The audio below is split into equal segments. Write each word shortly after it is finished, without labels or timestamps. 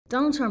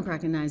Donald Trump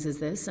recognizes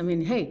this. I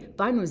mean, hey,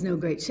 Biden was no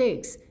great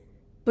shakes.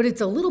 But it's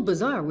a little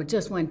bizarre what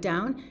just went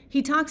down.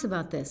 He talks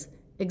about this.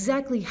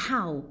 Exactly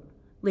how,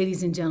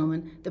 ladies and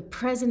gentlemen, the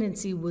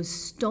presidency was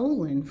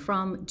stolen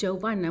from Joe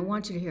Biden. I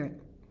want you to hear it.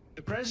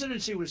 The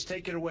presidency was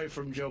taken away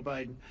from Joe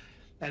Biden.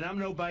 And I'm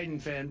no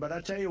Biden fan, but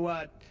I'll tell you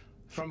what,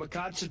 from a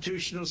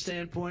constitutional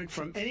standpoint,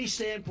 from any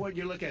standpoint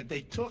you look at,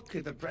 they took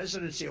the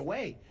presidency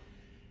away.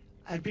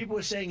 And people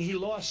were saying he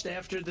lost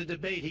after the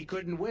debate. He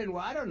couldn't win.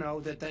 Well, I don't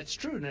know that that's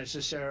true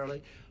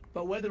necessarily.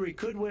 But whether he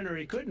could win or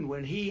he couldn't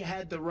win, he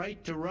had the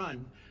right to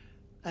run.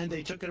 And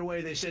they took it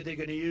away. They said they're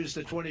going to use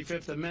the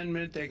 25th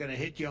Amendment. They're going to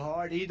hit you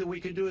hard. Either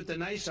we can do it the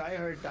nice.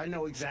 I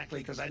know exactly,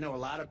 because I know a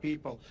lot of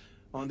people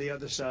on the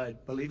other side,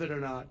 believe it or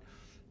not.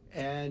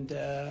 And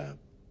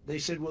they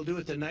said, we'll do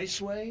it the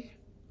nice way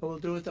or we'll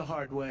do it the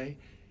hard way.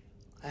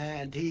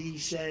 And he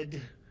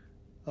said,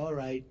 all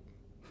right.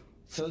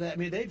 So that, I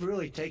mean, they've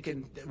really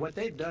taken, what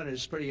they've done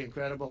is pretty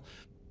incredible.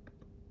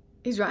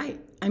 He's right.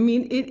 I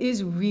mean, it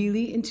is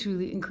really and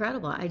truly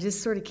incredible. I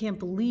just sort of can't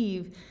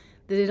believe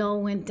that it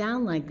all went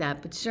down like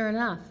that. But sure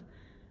enough,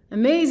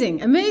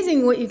 amazing,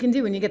 amazing what you can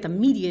do when you get the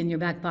media in your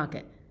back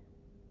pocket,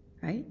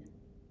 right?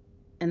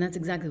 And that's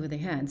exactly what they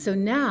had. So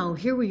now,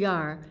 here we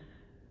are.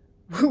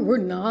 We're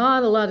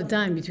not a lot of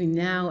time between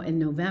now and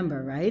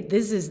November, right?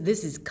 This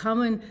is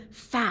coming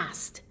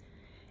fast.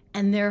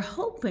 And they're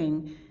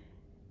hoping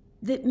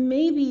that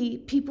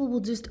maybe people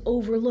will just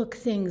overlook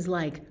things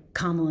like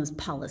Kamala's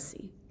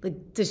policy.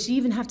 Like, does she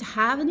even have to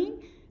have any?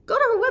 Go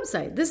to her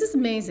website. This is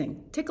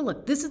amazing. Take a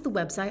look. This is the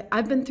website.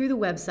 I've been through the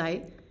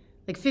website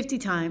like 50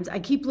 times. I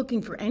keep looking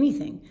for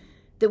anything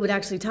that would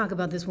actually talk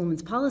about this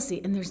woman's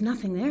policy, and there's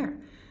nothing there.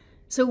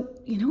 So,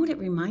 you know what it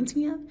reminds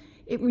me of?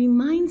 It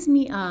reminds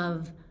me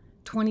of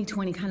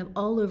 2020 kind of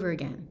all over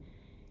again,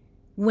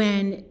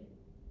 when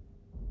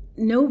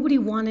nobody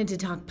wanted to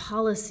talk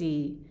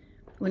policy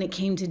when it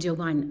came to Joe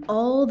Biden.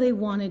 All they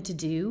wanted to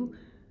do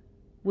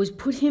was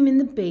put him in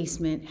the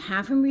basement,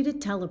 have him read a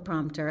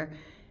teleprompter,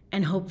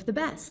 and hope for the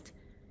best.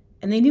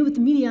 And they knew with the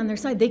media on their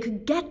side, they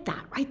could get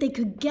that, right? They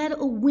could get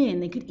a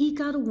win. They could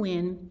eke out a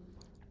win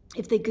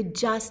if they could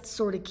just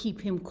sort of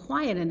keep him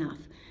quiet enough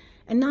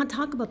and not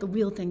talk about the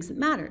real things that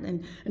mattered.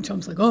 And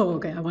Trump's like, oh,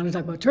 okay, I want to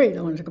talk about trade.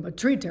 I want to talk about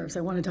trade tariffs.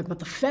 I want to talk about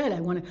the Fed. I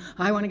want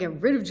to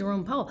get rid of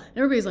Jerome Powell. And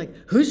everybody's like,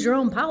 who's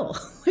Jerome Powell?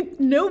 Like,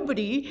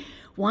 nobody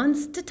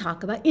wants to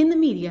talk about, in the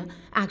media,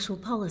 actual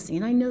policy.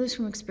 And I know this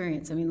from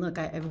experience. I mean, look,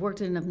 I've worked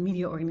in enough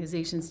media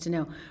organizations to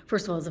know,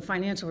 first of all, as a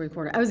financial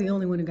reporter, I was the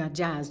only one who got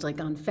jazzed, like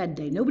on Fed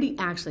Day. Nobody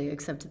actually,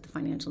 except at the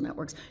financial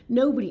networks,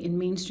 nobody in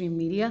mainstream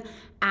media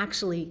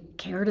actually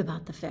cared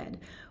about the Fed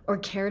or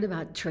cared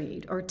about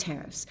trade or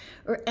tariffs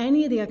or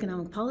any of the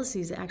economic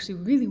policies that actually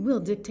really will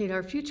dictate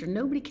our future.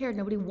 Nobody cared.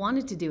 Nobody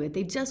wanted to do it.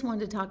 They just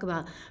wanted to talk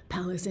about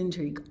palace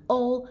intrigue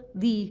all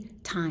the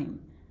time.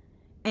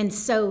 And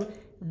so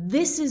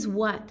this is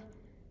what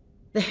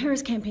the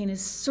Harris campaign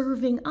is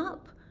serving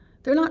up.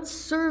 They're not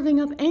serving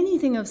up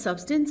anything of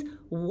substance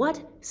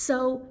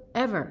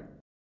whatsoever.